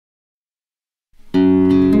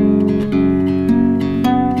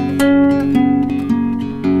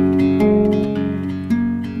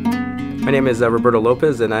is Roberto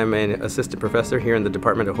Lopez, and I'm an assistant professor here in the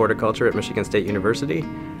Department of Horticulture at Michigan State University.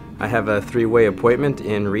 I have a three-way appointment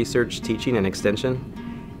in research, teaching, and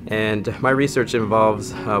extension. And my research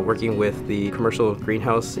involves working with the commercial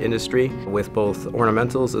greenhouse industry with both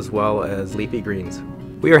ornamentals as well as leafy greens.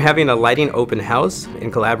 We are having a lighting open house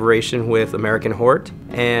in collaboration with American Hort,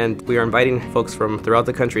 and we are inviting folks from throughout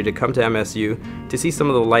the country to come to MSU to see some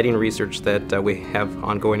of the lighting research that we have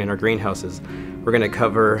ongoing in our greenhouses. We're going to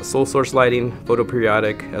cover sole source lighting,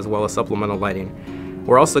 photoperiodic, as well as supplemental lighting.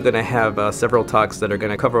 We're also going to have several talks that are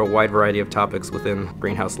going to cover a wide variety of topics within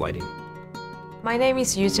greenhouse lighting. My name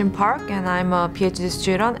is Eugene Park, and I'm a PhD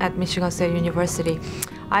student at Michigan State University.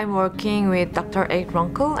 I'm working with Dr. Erik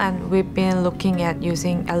Runkle, and we've been looking at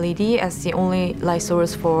using LED as the only light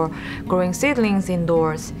source for growing seedlings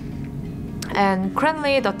indoors. And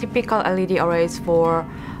currently, the typical LED arrays for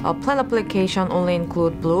plant application only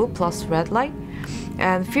include blue plus red light.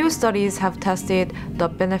 And few studies have tested the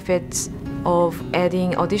benefits of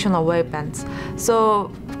adding additional wavebands.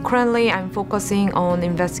 So currently I'm focusing on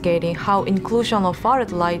investigating how inclusion of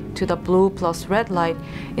far-red light to the blue plus red light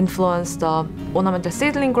influence the ornamental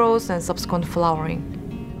seedling growth and subsequent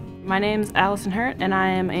flowering. My name is Allison Hurt, and I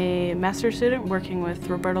am a master's student working with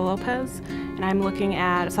Roberto Lopez, and I'm looking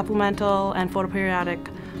at supplemental and photoperiodic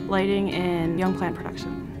lighting in young plant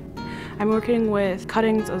production. I'm working with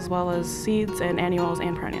cuttings as well as seeds and annuals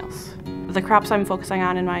and perennials. The crops I'm focusing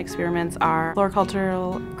on in my experiments are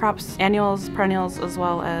floricultural crops, annuals, perennials, as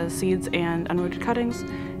well as seeds and unrooted cuttings,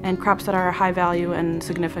 and crops that are high value and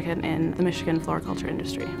significant in the Michigan floriculture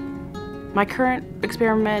industry. My current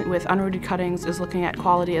experiment with unrooted cuttings is looking at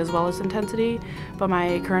quality as well as intensity, but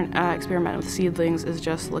my current experiment with seedlings is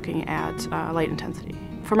just looking at light intensity.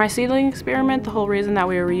 For my seedling experiment, the whole reason that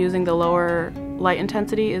we were using the lower light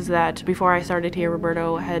intensity is that before I started here,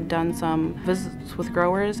 Roberto had done some visits with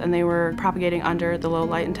growers, and they were propagating under the low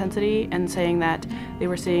light intensity and saying that they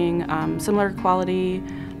were seeing similar quality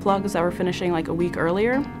plugs that were finishing like a week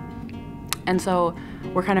earlier. And so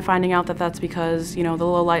we're kind of finding out that that's because, you know, the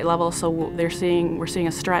low light level, so we're seeing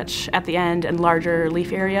a stretch at the end and larger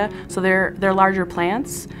leaf area. So they're larger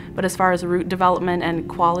plants, but as far as root development and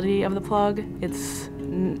quality of the plug, it's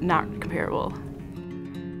not comparable.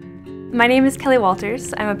 My name is Kelly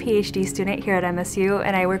Walters. I'm a PhD student here at MSU,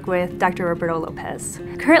 and I work with Dr. Roberto Lopez.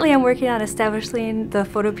 Currently, I'm working on establishing the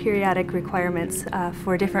photoperiodic requirements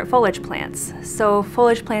for different foliage plants. So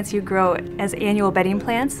foliage plants you grow as annual bedding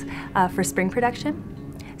plants for spring production.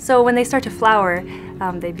 So when they start to flower,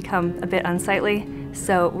 they become a bit unsightly,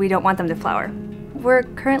 so we don't want them to flower. We're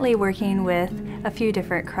currently working with a few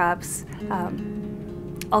different crops,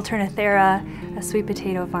 Alternathera, a sweet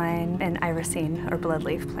potato vine, and irisine, or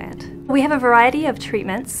bloodleaf plant. We have a variety of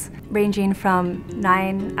treatments ranging from a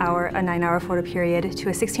 9-hour photoperiod to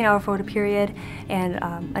a 16-hour photoperiod and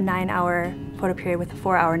a 9-hour photoperiod with a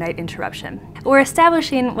 4-hour night interruption. We're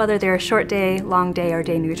establishing whether they're a short day, long day, or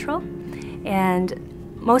day neutral, and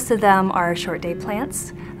most of them are short day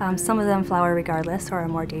plants. Some of them flower regardless or are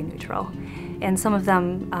more day neutral, and some of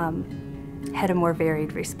them had a more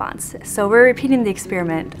varied response. So we're repeating the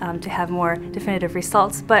experiment to have more definitive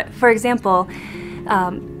results. But for example,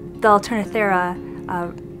 the Alternathera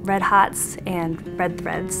red hots and red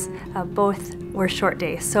threads both were short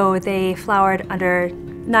days. So they flowered under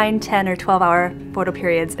 9, 10, or 12-hour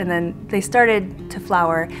photoperiods, and then they started to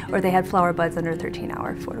flower, or they had flower buds under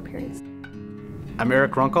 13-hour photoperiods. I'm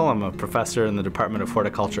Erik Runkle. I'm a professor in the Department of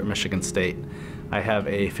Horticulture at Michigan State. I have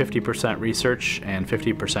a 50% research and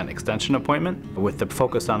 50% extension appointment with the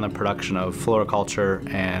focus on the production of floriculture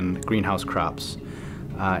and greenhouse crops.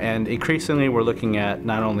 And increasingly we're looking at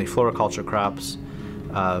not only floriculture crops,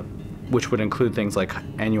 which would include things like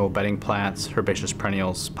annual bedding plants, herbaceous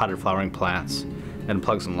perennials, potted flowering plants, and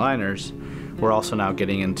plugs and liners. We're also now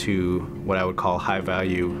getting into what I would call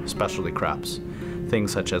high-value specialty crops,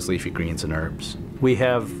 things such as leafy greens and herbs. We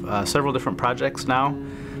have several different projects now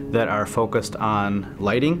that are focused on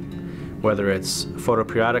lighting, whether it's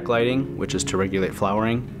photoperiodic lighting, which is to regulate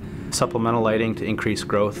flowering, supplemental lighting to increase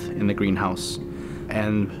growth in the greenhouse,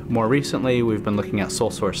 and more recently we've been looking at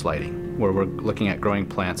sole source lighting, where we're looking at growing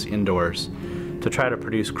plants indoors to try to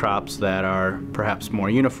produce crops that are perhaps more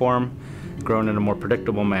uniform, grown in a more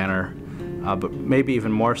predictable manner, but maybe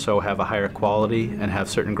even more so have a higher quality and have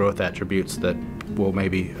certain growth attributes that will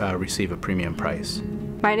maybe receive a premium price.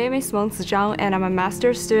 My name is Mengzi Zhang, and I'm a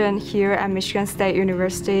master's student here at Michigan State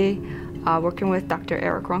University, working with Dr.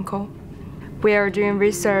 Erik Runkle. We are doing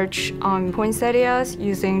research on poinsettias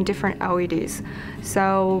using different LEDs.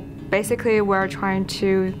 So basically, we're trying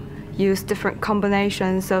to use different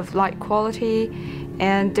combinations of light quality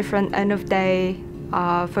and different end-of-day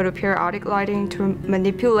photoperiodic lighting to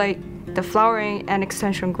manipulate the flowering and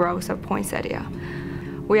extension growth of poinsettia.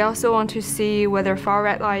 We also want to see whether far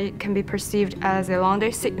red light can be perceived as a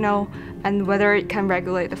long-day signal and whether it can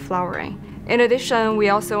regulate the flowering. In addition, we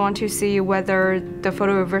also want to see whether the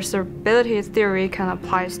photoreversibility theory can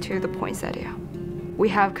apply to the poinsettia. We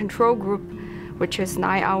have control group, which is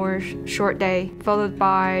 9 hours short day, followed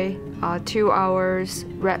by 2 hours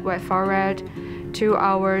red, wet, far red, 2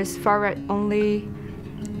 hours far red only,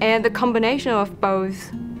 and the combination of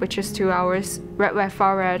both, which is 2 hours red, wet,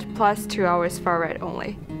 far red plus 2 hours far red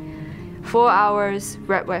only. 4 hours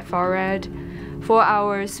red, wet, far red, 4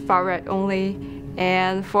 hours far red only,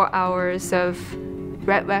 and 4 hours of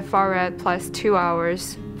red, wet, far red plus 2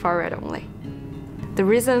 hours far red only. The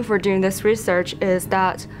reason for doing this research is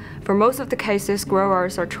that for most of the cases,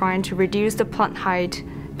 growers are trying to reduce the plant height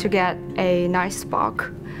to get a nice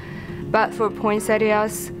spark. But for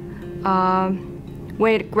poinsettias,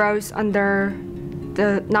 when it grows under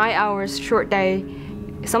the 9 hours short day,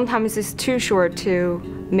 sometimes it's too short to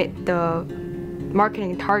meet the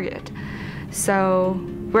marketing target. So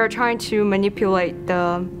we're trying to manipulate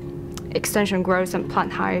the extension growth and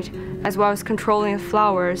plant height, as well as controlling the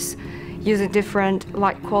flowers using different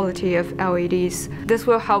light quality of LEDs. This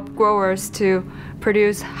will help growers to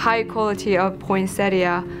produce high quality of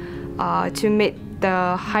poinsettia to meet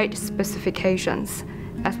the height specifications,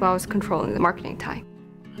 as well as controlling the marketing time.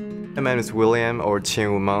 My name is William or Qin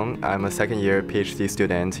Wumeng. I'm a second-year PhD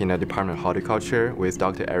student in the Department of Horticulture with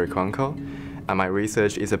Dr. Erik Runkle. And my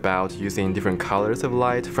research is about using different colors of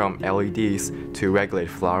light from LEDs to regulate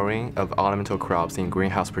flowering of ornamental crops in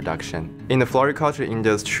greenhouse production. In the floriculture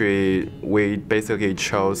industry, we basically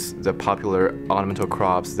chose the popular ornamental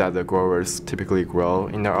crops that the growers typically grow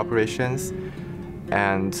in their operations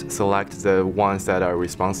and select the ones that are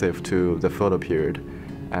responsive to the photoperiod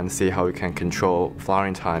and see how we can control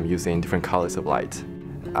flowering time using different colors of light.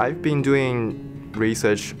 I've been doing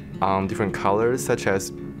research on different colors such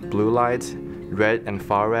as blue light, red and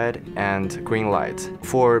far red, and green light.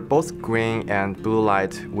 For both green and blue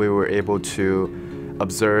light, we were able to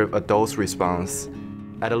observe a dose response.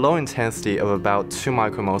 At a low intensity of about 2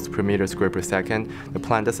 micromoles per meter squared per second, the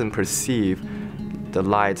plant doesn't perceive the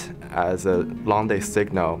light as a long-day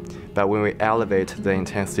signal, but when we elevate the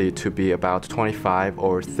intensity to be about 25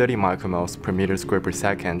 or 30 micromoles per meter squared per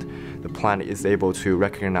second, the plant is able to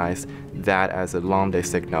recognize that as a long-day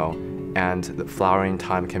signal, and the flowering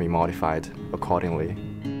time can be modified accordingly.